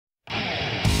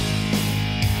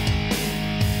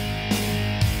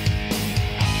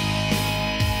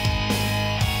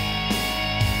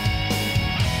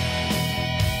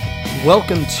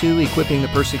Welcome to Equipping the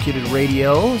Persecuted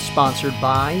Radio, sponsored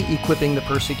by Equipping the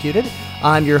Persecuted.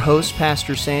 I'm your host,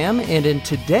 Pastor Sam, and in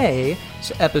today's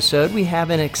episode, we have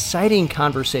an exciting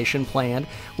conversation planned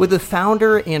with the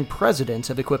founder and president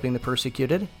of Equipping the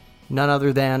Persecuted, none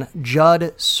other than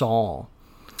Judd Saul.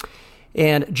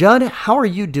 And Judd, how are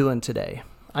you doing today?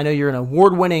 I know you're an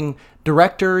award-winning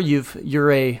director,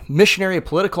 you're a missionary, a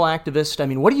political activist. I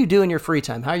mean, what do you do in your free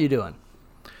time? How are you doing?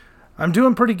 I'm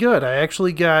doing pretty good. I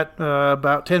actually got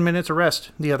about 10 minutes of rest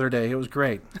the other day. It was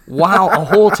great. Wow, a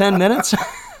whole 10 minutes?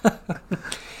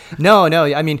 No.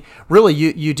 I mean, really,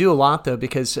 you do a lot, though,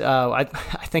 because I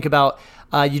think about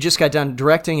you just got done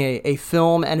directing a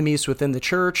film, Enemies Within the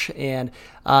Church, and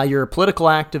you're a political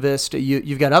activist.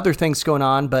 You've got other things going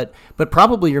on, but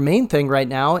probably your main thing right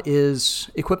now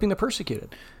is equipping the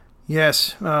persecuted.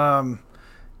 Yes. A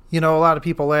lot of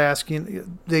people ask,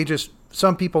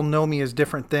 some people know me as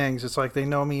different things. It's like they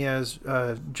know me as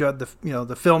Judd,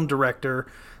 the film director,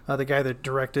 the guy that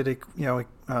directed,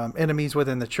 Enemies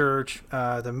Within the Church,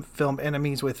 the film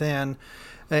Enemies Within,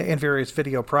 and various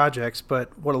video projects.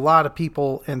 But what a lot of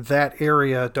people in that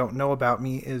area don't know about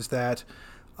me is that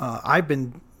I've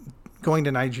been going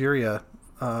to Nigeria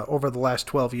over the last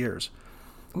 12 years.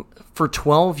 For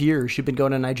 12 years, you've been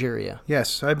going to Nigeria?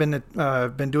 Yes, I've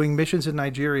been doing missions in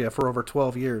Nigeria for over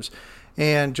 12 years.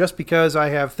 And just because I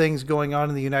have things going on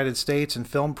in the United States and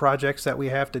film projects that we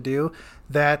have to do,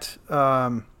 that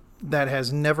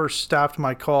has never stopped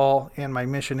my call and my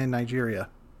mission in Nigeria.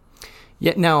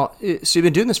 Yeah. Now, so you've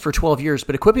been doing this for 12 years,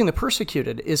 but Equipping the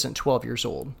Persecuted isn't 12 years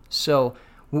old. So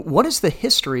what is the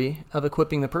history of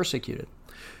Equipping the Persecuted?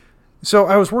 So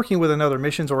I was working with another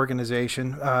missions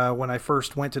organization when I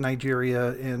first went to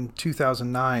Nigeria in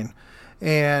 2009.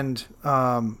 And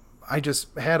I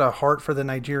just had a heart for the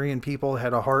Nigerian people,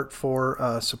 had a heart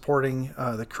for supporting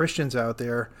the Christians out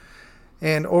there.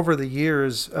 And over the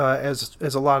years, as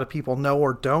a lot of people know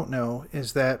or don't know,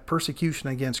 is that persecution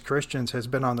against Christians has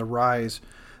been on the rise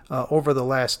over the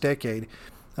last decade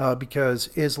because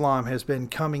Islam has been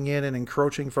coming in and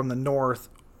encroaching from the north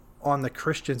on the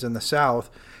Christians in the south,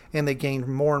 and they gained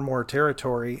more and more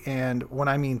territory. And when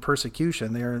I mean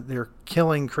persecution, they're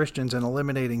killing Christians and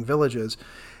eliminating villages.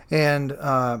 And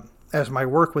as my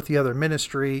work with the other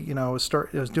ministry, I was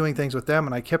doing things with them,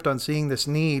 and I kept on seeing this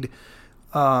need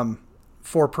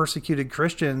for persecuted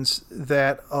Christians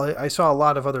that I saw a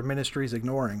lot of other ministries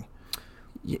ignoring.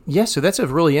 Yeah, so that's a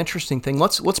really interesting thing.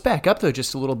 Let's back up, though,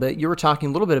 just a little bit. You were talking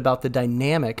a little bit about the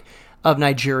dynamic of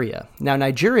Nigeria. Now,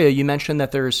 Nigeria, you mentioned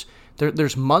that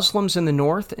there's Muslims in the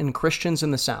north and Christians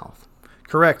in the south.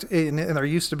 Correct, and there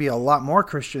used to be a lot more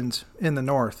Christians in the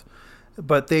north,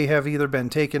 but they have either been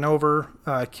taken over,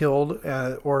 killed,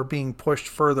 or being pushed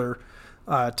further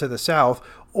to the south.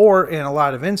 Or in a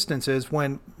lot of instances,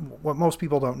 what most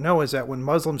people don't know is that when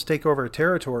Muslims take over a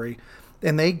territory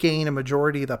and they gain a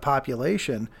majority of the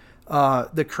population,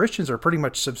 the Christians are pretty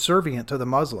much subservient to the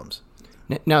Muslims.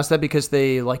 Now, is that because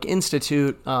they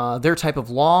institute their type of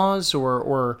laws,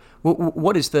 or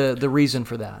what is the reason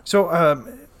for that? So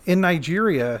in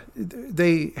Nigeria,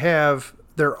 they have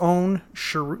their own,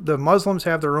 the Muslims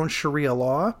have their own Sharia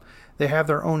law. They have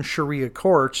their own Sharia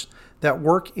courts that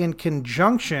work in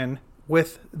conjunction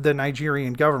with the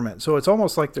Nigerian government. So it's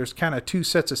almost like there's kind of two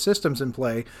sets of systems in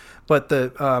play, but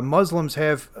the Muslims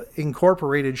have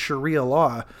incorporated Sharia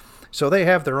law. So they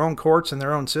have their own courts and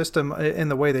their own system in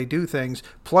the way they do things,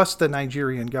 plus the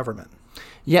Nigerian government.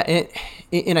 Yeah,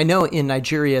 and I know in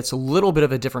Nigeria it's a little bit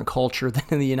of a different culture than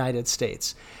in the United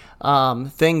States.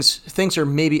 Things are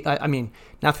maybe, I mean,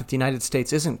 not that the United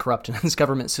States isn't corrupt in its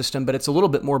government system, but it's a little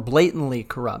bit more blatantly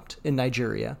corrupt in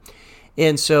Nigeria.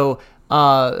 And so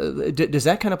does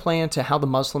that kind of play into how the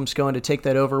Muslims go in to take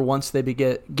that over once they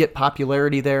get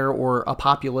popularity there or a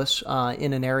populace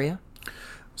in an area?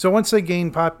 So once they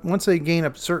gain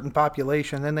a certain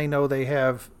population, then they know they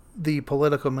have the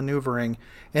political maneuvering,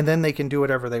 and then they can do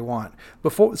whatever they want.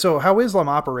 So how Islam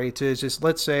operates is just,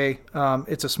 let's say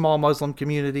it's a small Muslim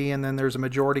community, and then there's a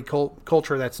majority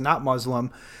culture that's not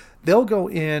Muslim. They'll go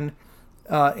in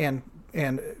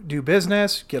and do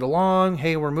business, get along.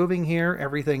 Hey, we're moving here.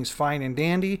 Everything's fine and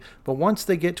dandy. But once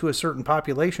they get to a certain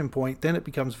population point, then it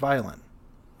becomes violent.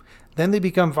 Then they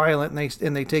become violent,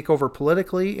 and they take over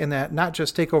politically, and that not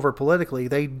just take over politically,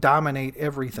 they dominate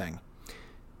everything.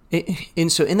 And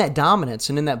so in that dominance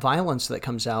and in that violence that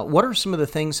comes out, what are some of the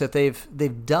things that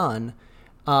they've done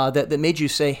that made you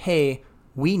say, hey,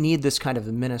 we need this kind of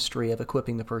a ministry of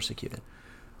equipping the persecuted?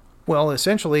 Well,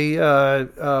 essentially,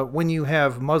 when you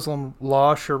have Muslim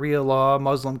law, Sharia law,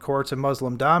 Muslim courts, and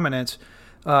Muslim dominance,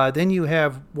 then you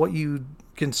have what you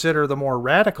consider the more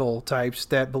radical types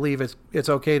that believe it's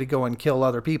okay to go and kill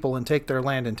other people and take their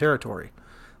land and territory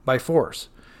by force.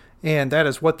 And that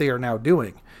is what they are now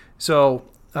doing. So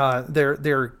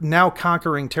they're now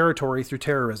conquering territory through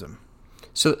terrorism.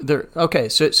 So they're okay.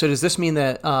 So does this mean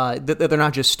that that they're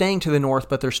not just staying to the north,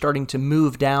 but they're starting to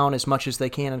move down as much as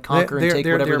they can and conquer and take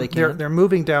whatever they can? They're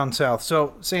moving down south.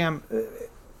 So Sam,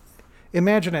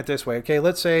 imagine it this way. Okay,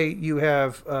 let's say you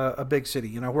have a big city.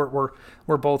 You know,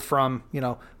 we're both from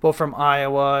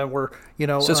Iowa, and we're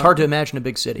So it's hard to imagine a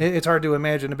big city. It's hard to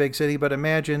imagine a big city, but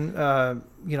imagine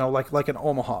like an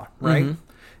Omaha, right? Mm-hmm.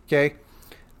 Okay,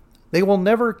 they will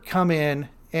never come in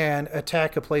and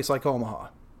attack a place like Omaha.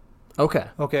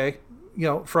 Okay,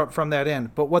 from that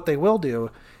end. But what they will do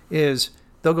is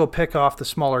they'll go pick off the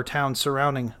smaller towns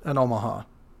surrounding an Omaha.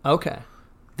 Okay.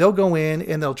 They'll go in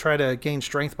and they'll try to gain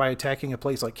strength by attacking a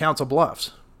place like Council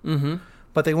Bluffs. Mm-hmm.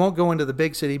 But they won't go into the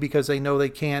big city because they know they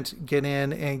can't get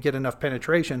in and get enough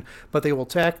penetration. But they will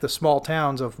attack the small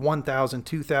towns of 1,000,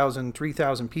 2,000,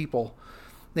 3,000 people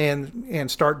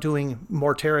and start doing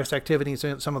more terrorist activities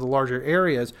in some of the larger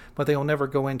areas. But they will never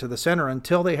go into the center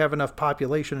until they have enough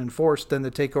population and force then to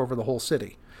take over the whole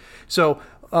city. So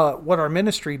what our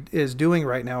ministry is doing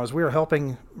right now is we are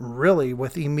helping really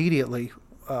with immediately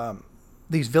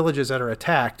these villages that are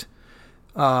attacked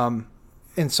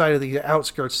inside of the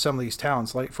outskirts of some of these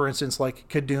towns, like for instance, like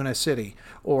Kaduna City,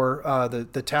 or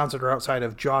the towns that are outside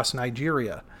of Jos,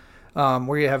 Nigeria,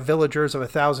 where you have villagers of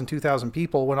 1,000, 2,000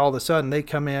 people. When all of a sudden they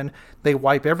come in, they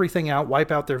wipe everything out,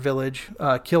 wipe out their village,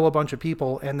 kill a bunch of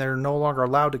people, and they're no longer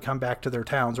allowed to come back to their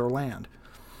towns or land.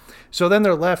 So then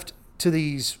they're left to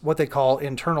these what they call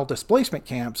internal displacement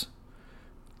camps,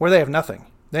 where they have nothing.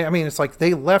 It's like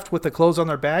they left with the clothes on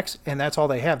their backs, and that's all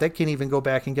they have. They can't even go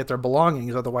back and get their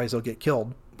belongings, otherwise they'll get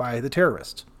killed by the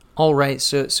terrorists. All right,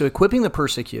 so equipping the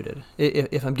persecuted,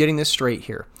 if I'm getting this straight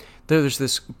here, there's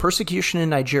this persecution in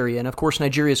Nigeria, and of course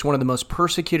Nigeria is one of the most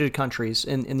persecuted countries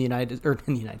in the United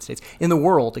States, in the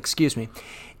world, excuse me.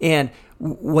 And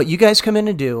what you guys come in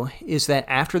to do is that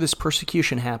after this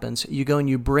persecution happens, you go and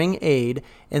you bring aid,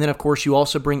 and then of course you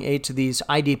also bring aid to these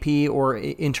IDP or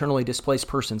internally displaced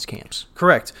persons camps.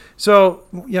 Correct. So,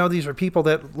 these are people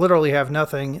that literally have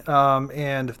nothing,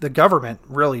 and the government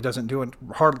really doesn't do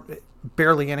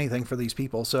barely anything for these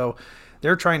people. So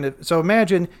they're trying to, so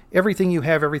imagine everything you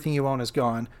have, everything you own is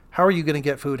gone. How are you going to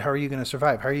get food? How are you going to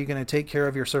survive? How are you going to take care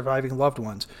of your surviving loved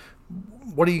ones?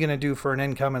 What are you going to do for an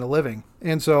income and a living?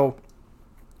 And so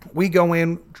we go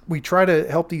in, we try to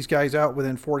help these guys out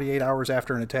within 48 hours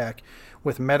after an attack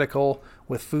with medical,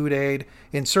 with food aid.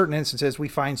 In certain instances, we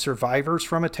find survivors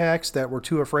from attacks that were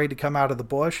too afraid to come out of the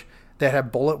bush, that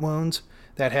have bullet wounds,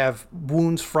 that have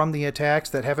wounds from the attacks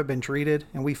that haven't been treated,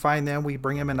 and we find them, we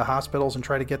bring them into hospitals and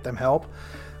try to get them help.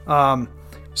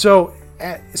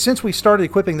 Since we started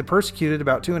equipping the persecuted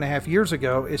about 2.5 years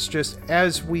ago, it's just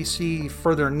as we see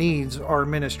further needs, our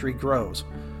ministry grows.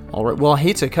 All right. Well, I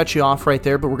hate to cut you off right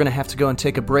there, but we're going to have to go and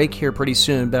take a break here pretty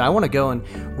soon. But I want to go and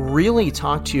really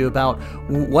talk to you about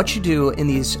what you do in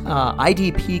these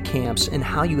IDP camps and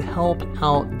how you help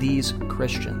out these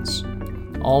Christians.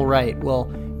 All right.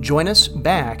 Well, join us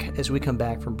back as we come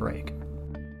back from break.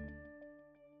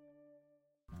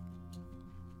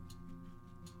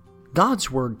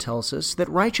 God's Word tells us that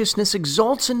righteousness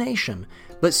exalts a nation,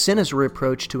 but sin is a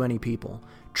reproach to any people.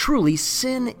 Truly,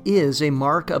 sin is a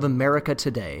mark of America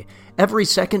today. Every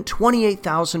second,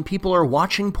 28,000 people are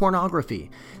watching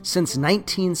pornography. Since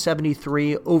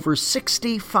 1973, over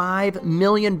 65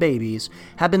 million babies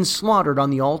have been slaughtered on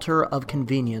the altar of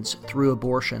convenience through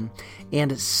abortion,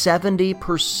 and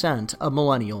 70% of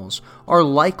millennials are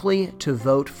likely to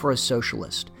vote for a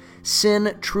socialist.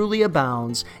 Sin truly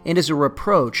abounds and is a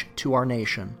reproach to our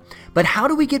nation. But how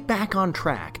do we get back on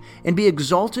track and be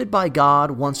exalted by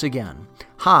God once again?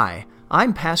 Hi,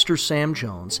 I'm Pastor Sam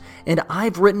Jones, and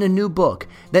I've written a new book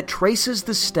that traces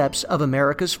the steps of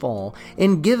America's fall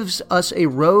and gives us a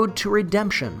road to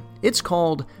redemption. It's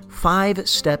called 5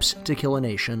 Steps to Kill a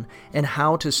Nation and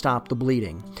How to Stop the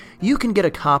Bleeding. You can get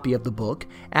a copy of the book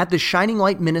at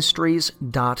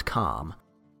theshininglightministries.com.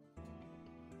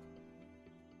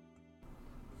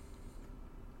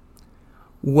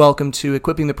 Welcome to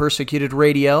Equipping the Persecuted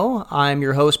Radio. I'm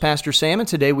your host, Pastor Sam, and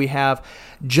today we have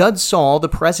Judd Saul, the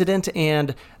president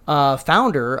and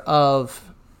founder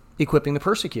of Equipping the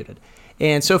Persecuted.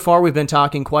 And so far, we've been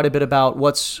talking quite a bit about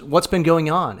what's been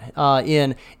going on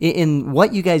in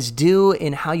what you guys do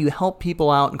and how you help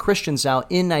people out and Christians out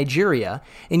in Nigeria.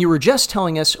 And you were just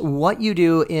telling us what you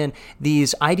do in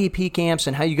these IDP camps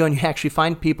and how you go and you actually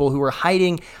find people who are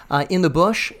hiding in the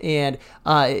bush, and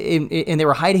they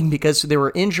were hiding because they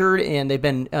were injured and they've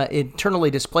been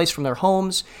internally displaced from their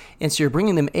homes. And so you're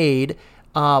bringing them aid.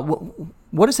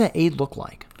 What does that aid look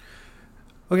like?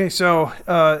 Okay, so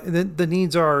the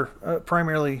needs are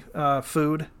primarily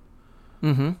food,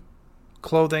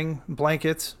 clothing,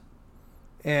 blankets,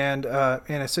 and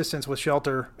assistance with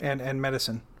shelter and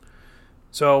medicine.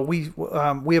 So we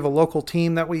have a local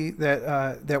team that we've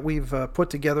put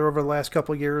together over the last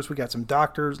couple of years. We got some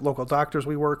doctors, local doctors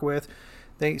we work with.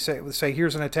 They say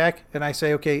here's an attack, and I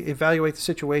say, okay, evaluate the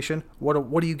situation.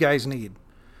 What do you guys need?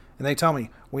 And they tell me,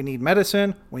 we need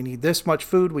medicine, we need this much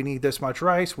food, we need this much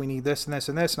rice, we need this and this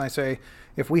and this. And I say,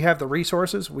 if we have the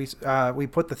resources, we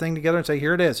put the thing together and say,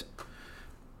 here it is.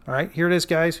 All right, here it is,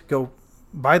 guys. Go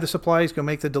buy the supplies, go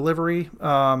make the delivery. We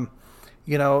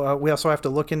also have to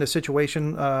look into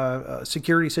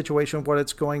security situation, what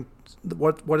it's going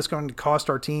to cost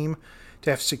our team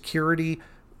to have security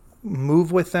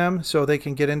move with them so they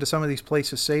can get into some of these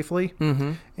places safely.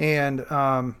 And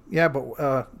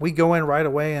but we go in right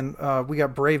away, and we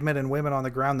got brave men and women on the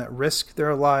ground that risk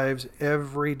their lives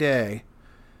every day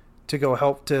to go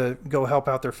help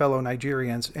out their fellow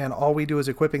Nigerians. And all we do is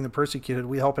equipping the persecuted.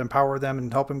 We help empower them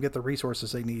and help them get the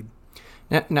resources they need.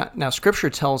 Now, Scripture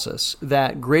tells us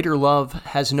that greater love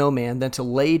has no man than to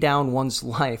lay down one's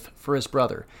life for his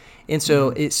brother. And so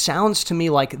it sounds to me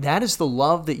like that is the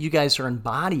love that you guys are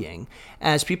embodying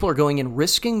as people are going and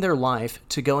risking their life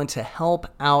to go and to help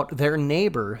out their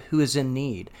neighbor who is in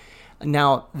need.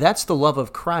 Now, that's the love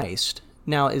of Christ.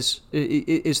 Now, is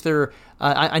there?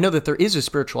 I know that there is a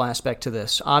spiritual aspect to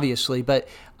this, obviously, but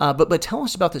tell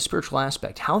us about the spiritual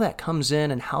aspect, how that comes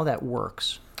in and how that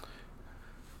works.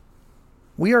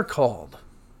 We are called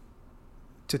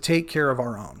to take care of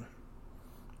our own.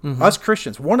 Us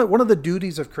Christians, one of the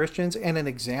duties of Christians and an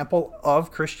example of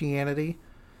Christianity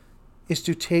is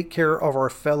to take care of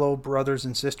our fellow brothers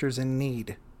and sisters in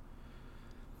need.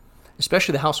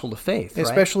 Especially the household of faith, right?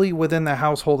 Especially within the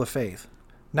household of faith.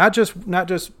 Not just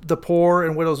the poor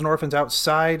and widows and orphans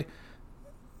outside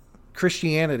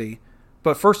Christianity,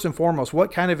 but first and foremost,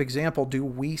 what kind of example do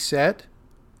we set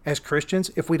as Christians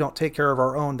if we don't take care of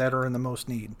our own that are in the most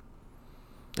need?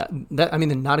 They're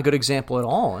not a good example at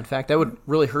all. In fact, that would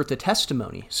really hurt the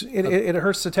testimony. It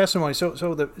hurts the testimony.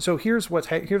 So here's what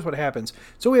happens.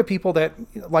 So we have people that,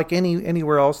 like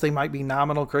anywhere else, they might be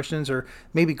nominal Christians or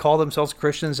maybe call themselves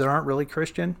Christians that aren't really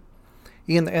Christian,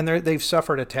 and they've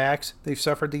suffered attacks. They've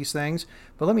suffered these things.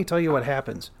 But let me tell you what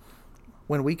happens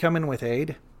when we come in with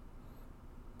aid.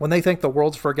 When they think the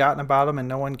world's forgotten about them and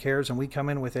no one cares, and we come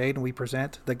in with aid and we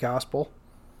present the gospel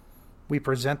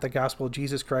of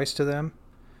Jesus Christ to them.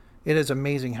 It is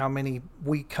amazing how many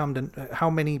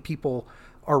people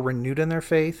are renewed in their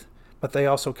faith, but they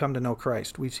also come to know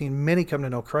Christ. We've seen many come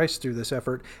to know Christ through this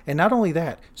effort. And not only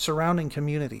that, surrounding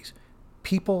communities,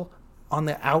 people on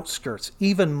the outskirts,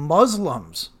 even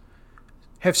Muslims,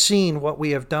 have seen what we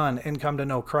have done and come to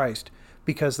know Christ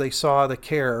because they saw the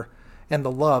care and the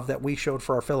love that we showed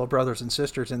for our fellow brothers and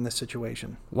sisters in this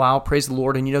situation. Wow, praise the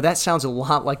Lord. And that sounds a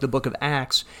lot like the book of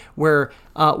Acts, where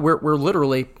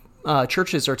literally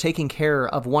churches are taking care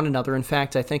of one another. In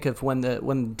fact, I think of when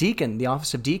the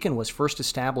office of deacon was first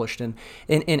established in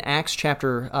Acts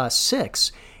chapter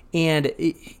 6, and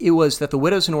it was that the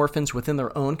widows and orphans within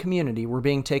their own community were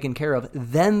being taken care of.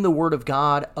 Then the word of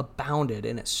God abounded,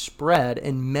 and it spread,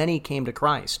 and many came to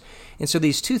Christ. And so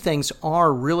these two things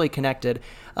are really connected.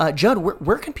 Judd,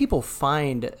 where can people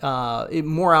find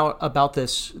more out about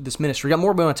this ministry? We got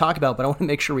more we want to talk about, but I want to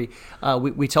make sure we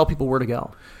tell people where to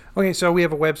go. Okay, so we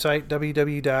have a website,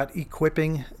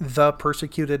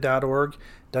 www.equippingthepersecuted.org,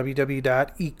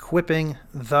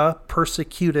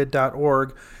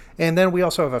 www.equippingthepersecuted.org. And then we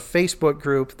also have a Facebook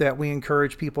group that we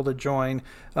encourage people to join.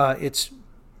 It's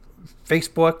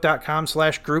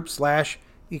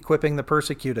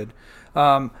facebook.com/group/equippingthepersecuted.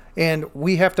 And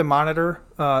we have to monitor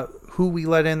who we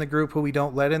let in the group, who we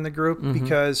don't let in the group,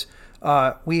 because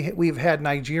we've had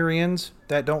Nigerians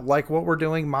that don't like what we're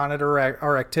doing monitor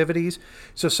our activities.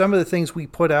 So some of the things we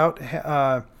put out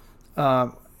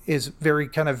is very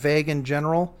kind of vague in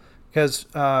general, because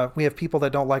we have people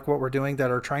that don't like what we're doing that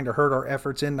are trying to hurt our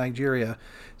efforts in Nigeria.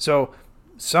 So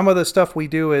some of the stuff we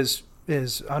do is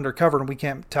undercover, and we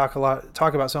can't talk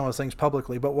about some of those things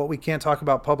publicly. But what we can talk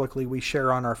about publicly, we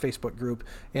share on our Facebook group,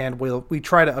 and we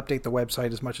try to update the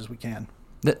website as much as we can.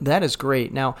 That is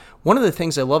great. Now, one of the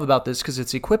things I love about this, because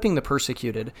it's equipping the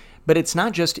persecuted, but it's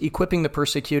not just equipping the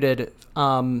persecuted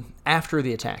after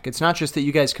the attack. It's not just that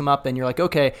you guys come up and you're like,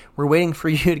 okay, we're waiting for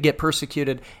you to get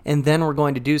persecuted, and then we're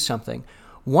going to do something.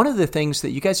 One of the things that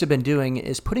you guys have been doing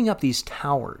is putting up these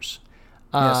towers.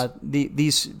 Yes.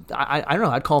 These I don't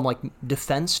know, I'd call them like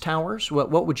defense towers.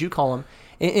 What would you call them?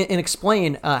 And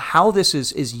explain how this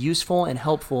is useful and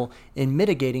helpful in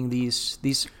mitigating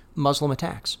these Muslim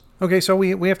attacks. Okay, so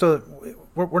we have to.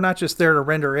 We're not just there to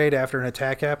render aid after an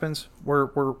attack happens.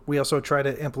 We also try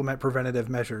to implement preventative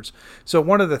measures. So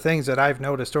one of the things that I've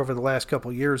noticed over the last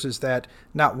couple of years is that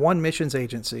not one missions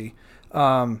agency,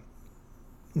 no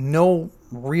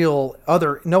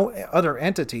other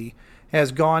entity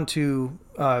has gone to.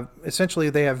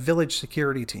 Essentially, they have village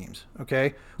security teams.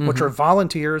 Okay, which are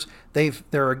volunteers.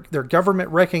 They're government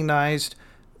recognized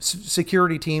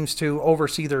security teams to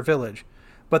oversee their village.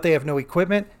 But they have no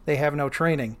equipment, they have no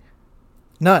training.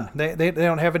 None. They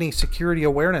don't have any security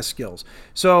awareness skills.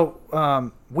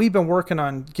 So we've been working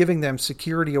on giving them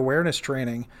security awareness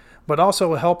training, but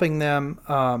also helping them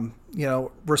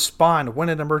respond when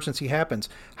an emergency happens.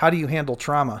 How do you handle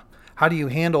trauma? How do you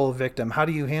handle a victim? How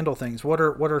do you handle things? What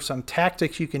are some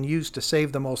tactics you can use to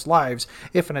save the most lives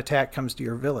if an attack comes to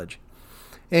your village?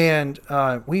 And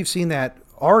we've seen that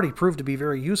already proved to be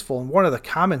very useful. And one of the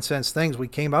common sense things we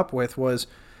came up with was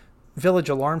village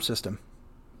alarm system.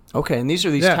 Okay, and these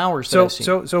are these towers that I've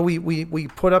seen. So we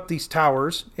put up these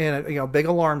towers in a big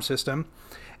alarm system,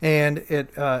 and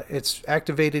it's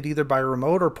activated either by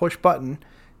remote or push button.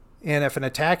 And if an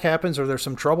attack happens or there's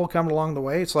some trouble coming along the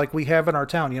way, it's like we have in our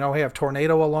town. We have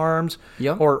tornado alarms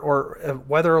or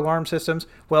weather alarm systems.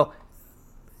 Well,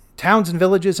 towns and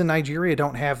villages in Nigeria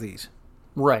don't have these.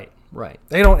 Right.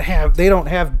 They don't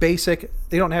have basic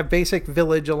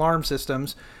village alarm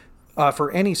systems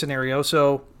for any scenario.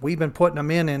 So we've been putting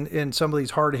them in some of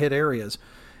these hard hit areas,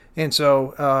 and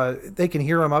so they can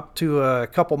hear them up to a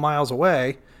couple miles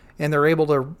away, and they're able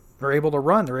to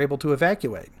run. They're able to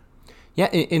evacuate. Yeah,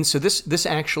 and so this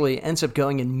actually ends up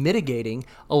going and mitigating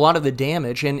a lot of the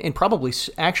damage and probably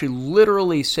actually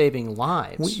literally saving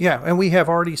lives. And we have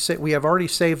already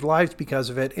saved lives because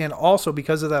of it, and also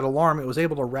because of that alarm, it was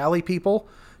able to rally people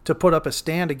to put up a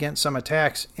stand against some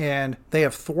attacks, and they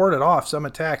have thwarted off some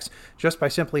attacks just by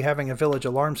simply having a village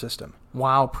alarm system.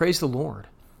 Wow, praise the Lord.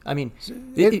 I mean,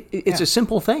 it's a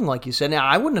simple thing, like you said. Now,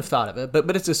 I wouldn't have thought of it,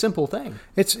 but it's a simple thing.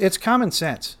 It's common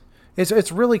sense.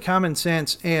 It's really common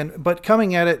sense, but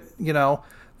coming at it,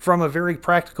 from a very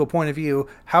practical point of view,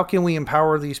 how can we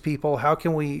empower these people? How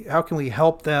can we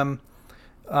help them,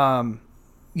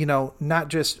 not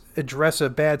just address a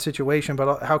bad situation,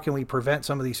 but how can we prevent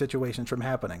some of these situations from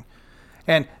happening?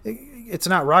 And it's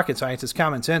not rocket science; it's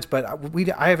common sense. But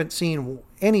I haven't seen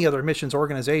any other missions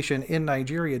organization in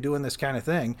Nigeria doing this kind of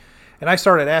thing. And I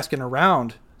started asking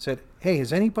around. Said, hey,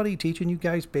 is anybody teaching you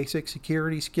guys basic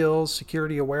security skills,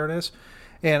 security awareness?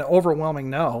 And overwhelming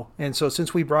no. And so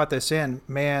since we brought this in,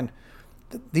 man,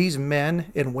 these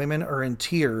men and women are in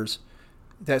tears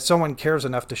that someone cares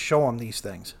enough to show them these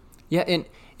things. Yeah, and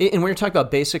when you're talking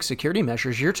about basic security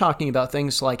measures, you're talking about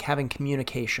things like having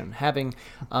communication, having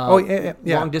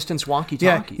long-distance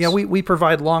walkie-talkies. Yeah, we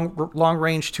provide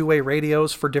long-range two-way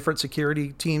radios for different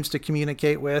security teams to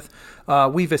communicate with.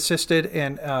 We've assisted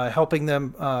in helping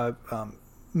them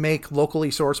make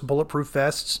locally sourced bulletproof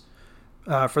vests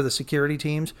for the security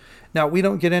teams. Now, we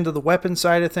don't get into the weapons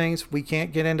side of things. We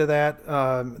can't get into that.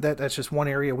 That's just one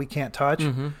area we can't touch.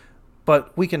 Mm-hmm.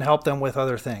 But we can help them with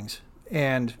other things.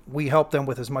 And we help them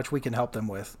with as much we can help them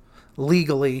with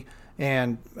legally,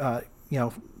 and to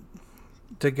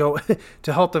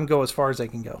help them go as far as they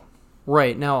can go.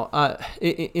 Right. Now,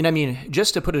 and I mean,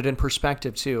 just to put it in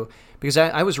perspective too, because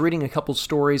I was reading a couple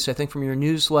stories, I think, from your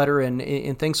newsletter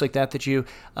and things like that you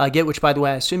get, which, by the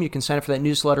way, I assume you can sign up for that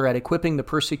newsletter at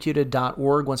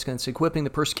equippingthepersecuted.org. Once again, it's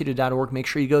equippingthepersecuted.org. Make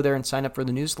sure you go there and sign up for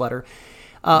the newsletter.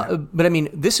 But I mean,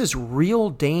 this is real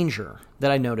danger that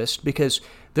I noticed, because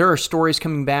there are stories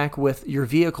coming back with your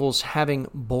vehicles having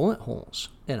bullet holes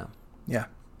in them. Yeah.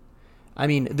 I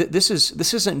mean, this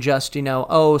isn't just,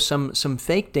 some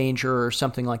fake danger or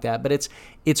something like that, but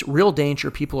it's real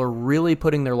danger. People are really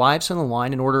putting their lives on the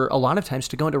line in order, a lot of times,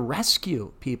 to go in to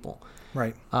rescue people.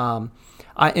 Right.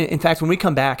 In fact, when we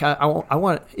come back, I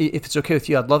want, if it's okay with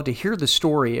you, I'd love to hear the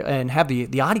story and have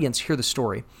the audience hear the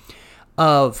story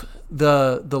of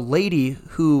the lady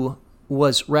who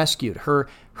was rescued.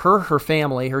 Her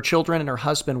family, her children, and her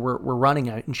husband were running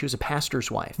out, and she was a pastor's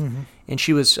wife, mm-hmm. and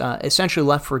she was essentially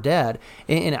left for dead.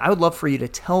 And I would love for you to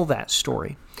tell that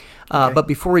story. Okay. But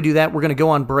before we do that, we're going to go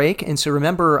on break. And so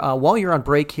remember, while you're on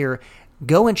break here,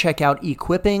 go and check out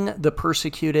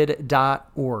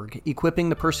equippingthepersecuted.org.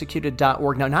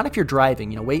 Equippingthepersecuted.org. Now, not if you're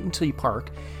driving, wait until you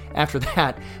park after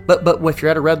that. But if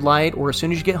you're at a red light or as soon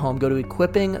as you get home, go to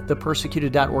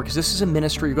equippingthepersecuted.org, because this is a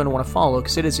ministry you're going to want to follow,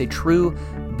 because it is a true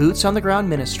boots on the ground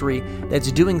ministry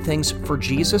that's doing things for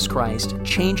Jesus Christ,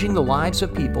 changing the lives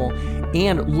of people,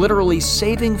 and literally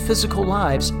saving physical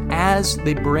lives as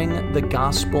they bring the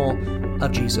gospel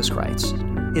of Jesus Christ.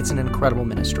 It's an incredible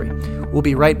ministry. We'll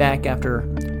be right back after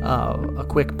a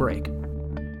quick break.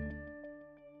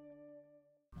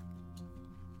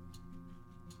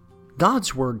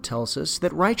 God's word tells us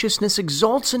that righteousness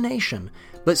exalts a nation,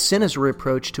 but sin is a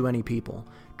reproach to any people.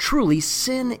 Truly,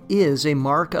 sin is a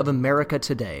mark of America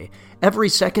today. Every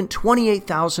second,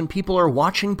 28,000 people are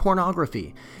watching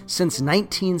pornography. Since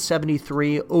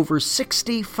 1973, over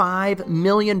 65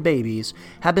 million babies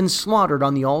have been slaughtered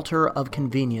on the altar of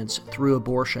convenience through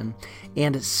abortion,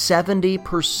 and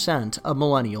 70% of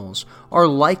millennials are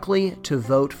likely to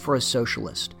vote for a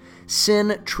socialist.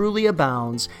 Sin truly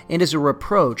abounds and is a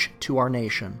reproach to our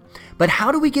nation. But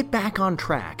how do we get back on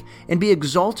track and be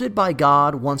exalted by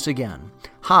God once again?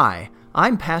 Hi,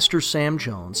 I'm Pastor Sam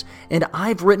Jones, and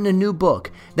I've written a new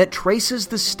book that traces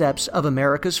the steps of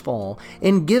America's fall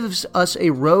and gives us a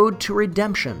road to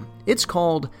redemption. It's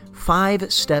called 5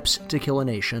 Steps to Kill a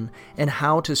Nation and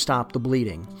How to Stop the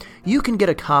Bleeding. You can get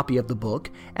a copy of the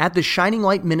book at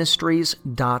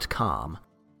theshininglightministries.com.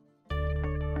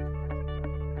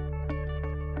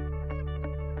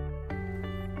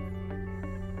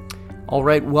 All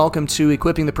right, welcome to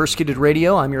Equipping the Persecuted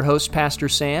Radio. I'm your host, Pastor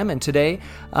Sam, and today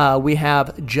we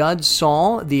have Judd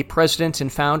Saul, the president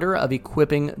and founder of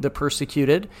Equipping the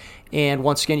Persecuted. And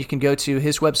once again, you can go to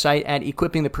his website at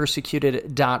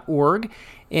equippingthepersecuted.org.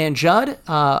 And Judd,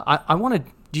 I wanted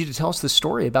you to tell us the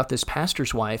story about this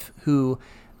pastor's wife who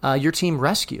your team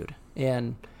rescued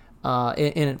and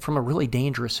from a really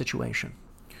dangerous situation.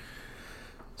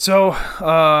 So,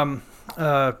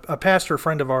 a pastor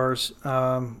friend of ours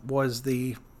was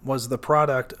the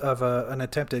product of an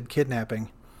attempted kidnapping,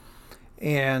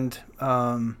 and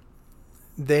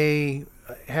they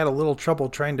had a little trouble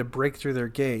trying to break through their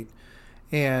gate,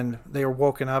 and they were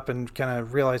woken up and kind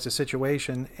of realized the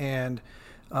situation, and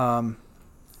the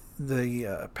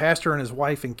pastor and his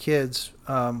wife and kids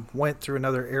went through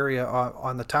another area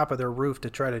on the top of their roof to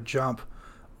try to jump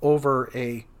over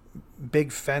a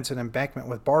big fence and embankment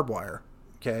with barbed wire.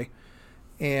 Okay.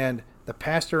 And the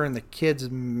pastor and the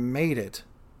kids made it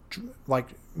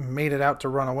out to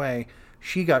run away.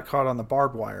 She got caught on the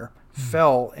barbed wire,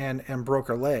 fell and broke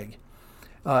her leg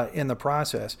in the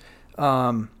process.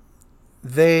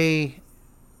 They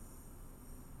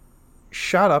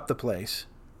shot up the place,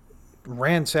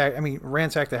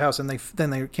 ransacked the house, and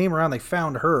then they came around. They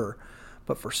found her,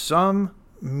 but for some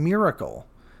miracle,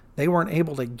 they weren't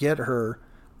able to get her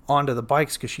onto the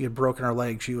bikes because she had broken her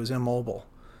leg. She was immobile.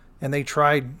 And they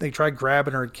tried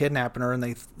grabbing her and kidnapping her, and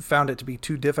they found it to be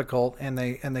too difficult, and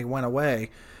they went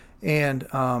away. And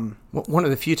one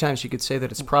of the few times you could say that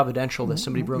it's providential that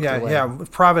somebody broke their leg. Yeah,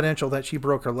 providential that she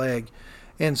broke her leg.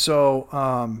 And so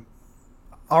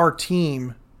our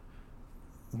team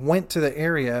went to the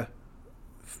area,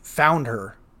 found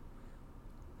her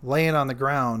laying on the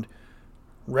ground,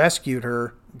 rescued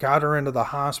her, got her into the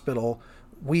hospital.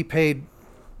 We paid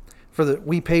for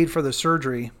the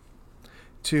surgery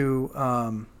to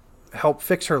help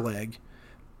fix her leg,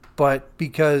 but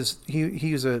because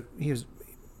he was a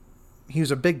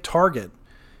big target,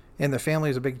 and the family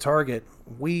is a big target,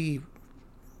 we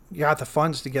got the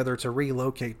funds together to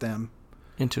relocate them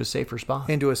into a safer spot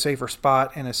and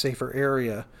a safer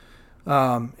area.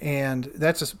 And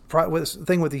that's the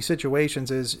thing with these situations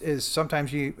is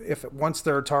sometimes once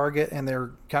they're a target and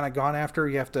they're kind of gone after,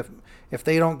 you have to, if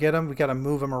they don't get them, we got to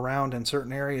move them around in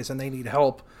certain areas, and they need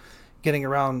help getting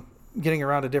around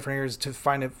to different areas to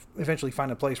eventually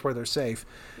find a place where they're safe.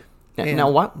 Now,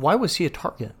 why was he a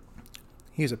target?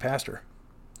 He was a pastor.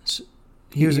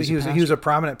 He was a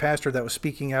prominent pastor that was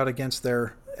speaking out against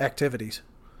their activities.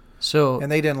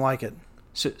 And they didn't like it.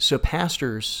 So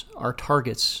pastors are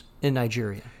targets in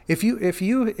Nigeria. If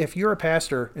you're a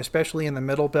pastor, especially in the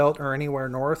Middle Belt or anywhere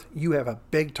north, you have a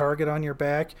big target on your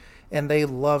back, and they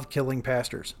love killing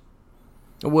pastors.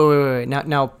 Wait.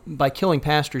 Now, by killing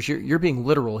pastors, you're being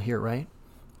literal here, right?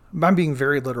 I'm being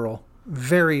very literal.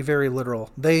 Very, very literal.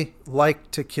 They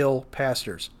like to kill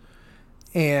pastors.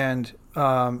 And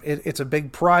it's a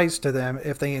big prize to them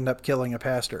if they end up killing a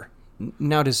pastor.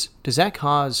 Now, does that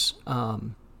cause,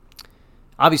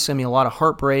 obviously, a lot of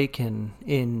heartbreak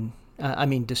and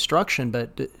destruction,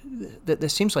 but that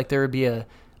seems like there would be a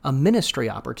ministry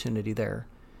opportunity there.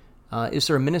 Is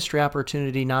there a ministry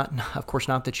opportunity, not of course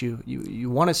not that you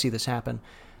want to see this happen,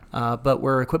 but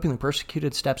where Equipping the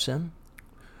Persecuted steps in?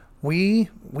 We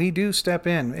do step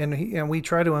in, and we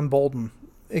try to embolden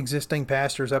existing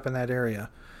pastors up in that area.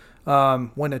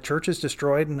 When a church is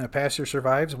destroyed and a pastor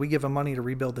survives, we give them money to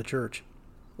rebuild the church.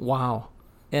 Wow.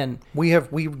 And we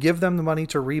give them the money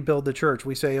to rebuild the church.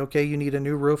 We say, okay, you need a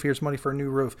new roof. Here's money for a new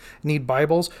roof. Need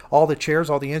Bibles? All the chairs,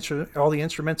 all the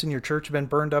instruments in your church have been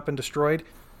burned up and destroyed.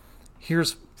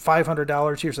 Here's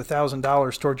 $500. Here's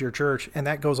 $1,000 towards your church, and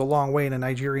that goes a long way in a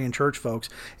Nigerian church, folks.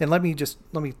 And let me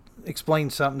explain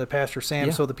something to Pastor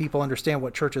Sam so the people understand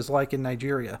what church is like in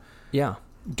Nigeria. Yeah,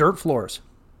 dirt floors.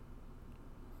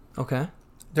 Okay.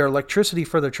 Their electricity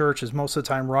for the church is most of the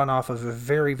time run off of a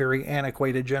very, very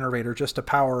antiquated generator just to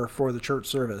power for the church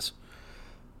service.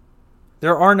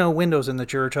 There are no windows in the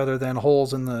church other than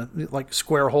holes in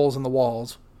square holes in the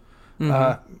walls.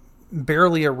 Mm-hmm.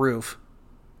 Barely a roof.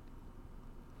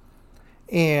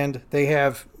 And they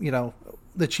have,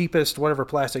 the cheapest whatever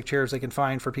plastic chairs they can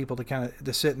find for people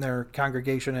to sit in their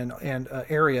congregation and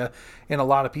area. And a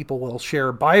lot of people will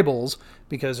share Bibles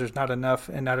because there's not enough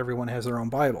and not everyone has their own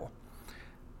Bible.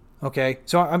 Okay,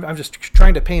 so I'm just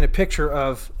trying to paint a picture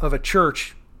of a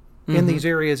church in these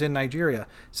areas in Nigeria.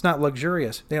 It's not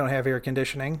luxurious. They don't have air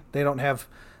conditioning. They don't have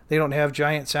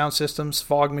giant sound systems,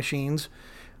 fog machines,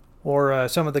 or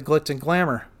some of the glitz and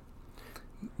glamour.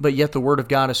 But yet the Word of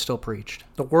God is still preached.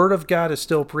 The Word of God is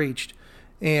still preached.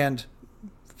 And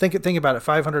think about it.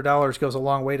 $500 goes a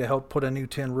long way to help put a new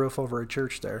tin roof over a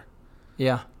church there.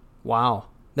 Yeah. Wow.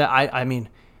 That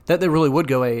really would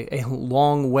go a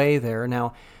long way there.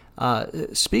 Now,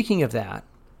 speaking of that,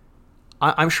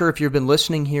 I'm sure if you've been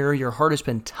listening here, your heart has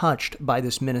been touched by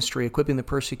this ministry, Equipping the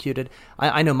Persecuted.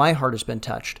 I know my heart has been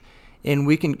touched. And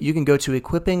you can go to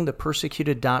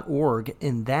equippingthepersecuted.org,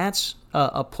 and that's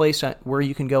a place where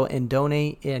you can go and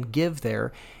donate and give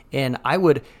there. And I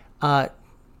would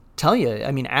tell you,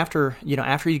 after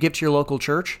you give to your local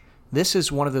church, this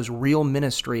is one of those real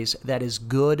ministries that is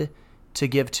good to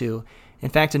give to. In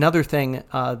fact, another thing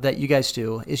that you guys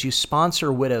do is you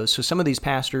sponsor widows. So some of these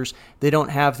pastors, they don't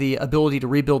have the ability to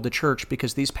rebuild the church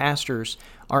because these pastors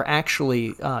are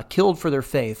actually killed for their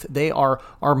faith. They are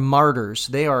martyrs.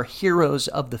 They are heroes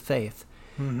of the faith.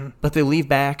 Mm-hmm. But they leave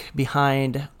back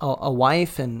behind a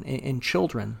wife and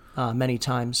children many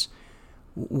times.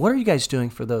 What are you guys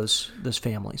doing for those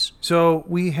families? So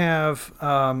we have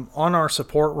on our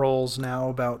support rolls now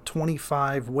about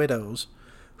 25 widows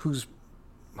whose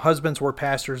husbands were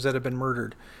pastors that have been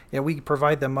murdered. And we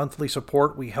provide them monthly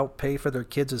support. We help pay for their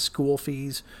kids' school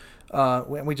fees.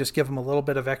 We just give them a little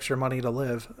bit of extra money to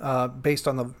live based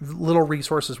on the little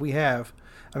resources we have.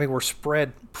 We're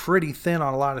spread pretty thin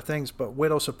on a lot of things, but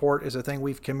widow support is a thing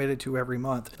we've committed to every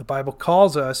month. The Bible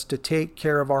calls us to take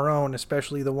care of our own,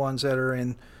 especially the ones that are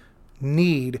in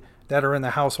need, that are in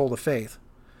the household of faith.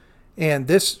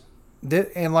 And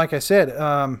and like I said,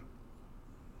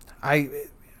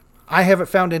 I haven't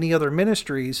found any other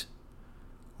ministries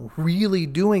really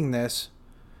doing this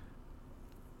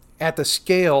at the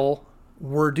scale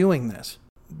we're doing this.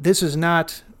 This is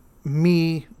not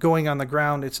me going on the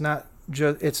ground. It's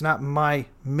not my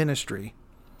ministry.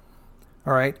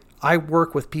 All right. I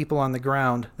work with people on the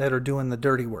ground that are doing the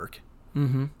dirty work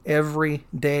every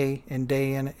day and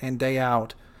day in and day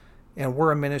out. And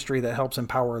we're a ministry that helps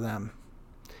empower them.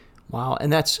 Wow.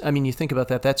 And you think about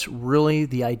that, that's really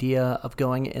the idea of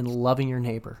going and loving your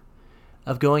neighbor,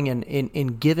 of going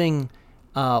and giving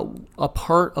a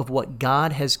part of what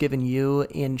God has given you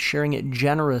and sharing it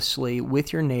generously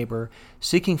with your neighbor,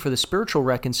 seeking for the spiritual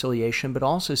reconciliation, but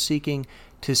also seeking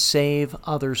to save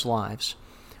others' lives.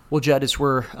 Well, Judd, as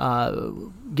we're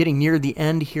getting near the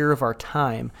end here of our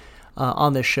time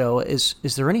on this show, is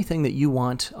there anything that you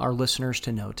want our listeners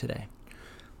to know today?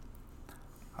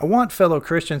 I want fellow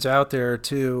Christians out there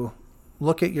to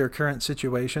look at your current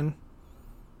situation,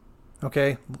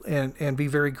 okay, and be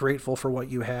very grateful for what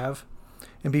you have,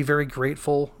 and be very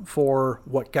grateful for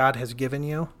what God has given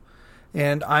you.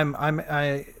 And I'm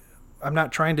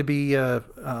not trying to be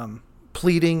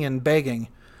pleading and begging,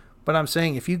 but I'm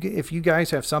saying if you guys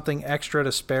have something extra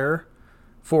to spare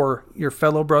for your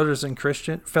fellow brothers and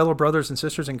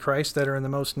sisters in Christ that are in the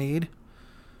most need,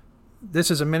 this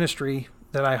is a ministry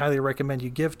that I highly recommend you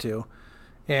give to.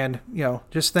 And,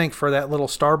 just think, for that little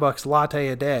Starbucks latte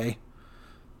a day,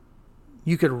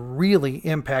 you could really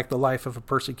impact the life of a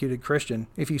persecuted Christian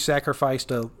if you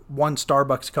sacrificed one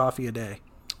Starbucks coffee a day.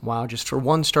 Wow, just for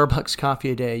one Starbucks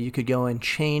coffee a day, you could go and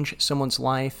change someone's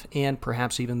life and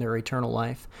perhaps even their eternal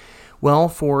life. Well,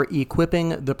 for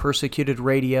Equipping the Persecuted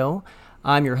Radio,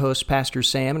 I'm your host, Pastor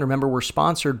Sam, and remember, we're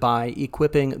sponsored by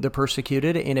Equipping the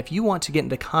Persecuted, and if you want to get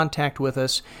into contact with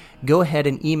us, go ahead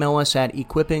and email us at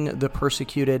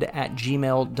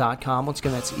equippingthepersecuted@gmail.com. Once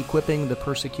again, that's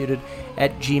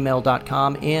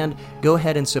equippingthepersecuted@gmail.com, and go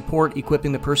ahead and support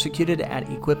Equipping the Persecuted at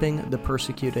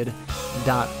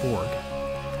equippingthepersecuted.org.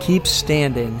 Keep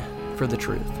standing for the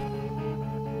truth.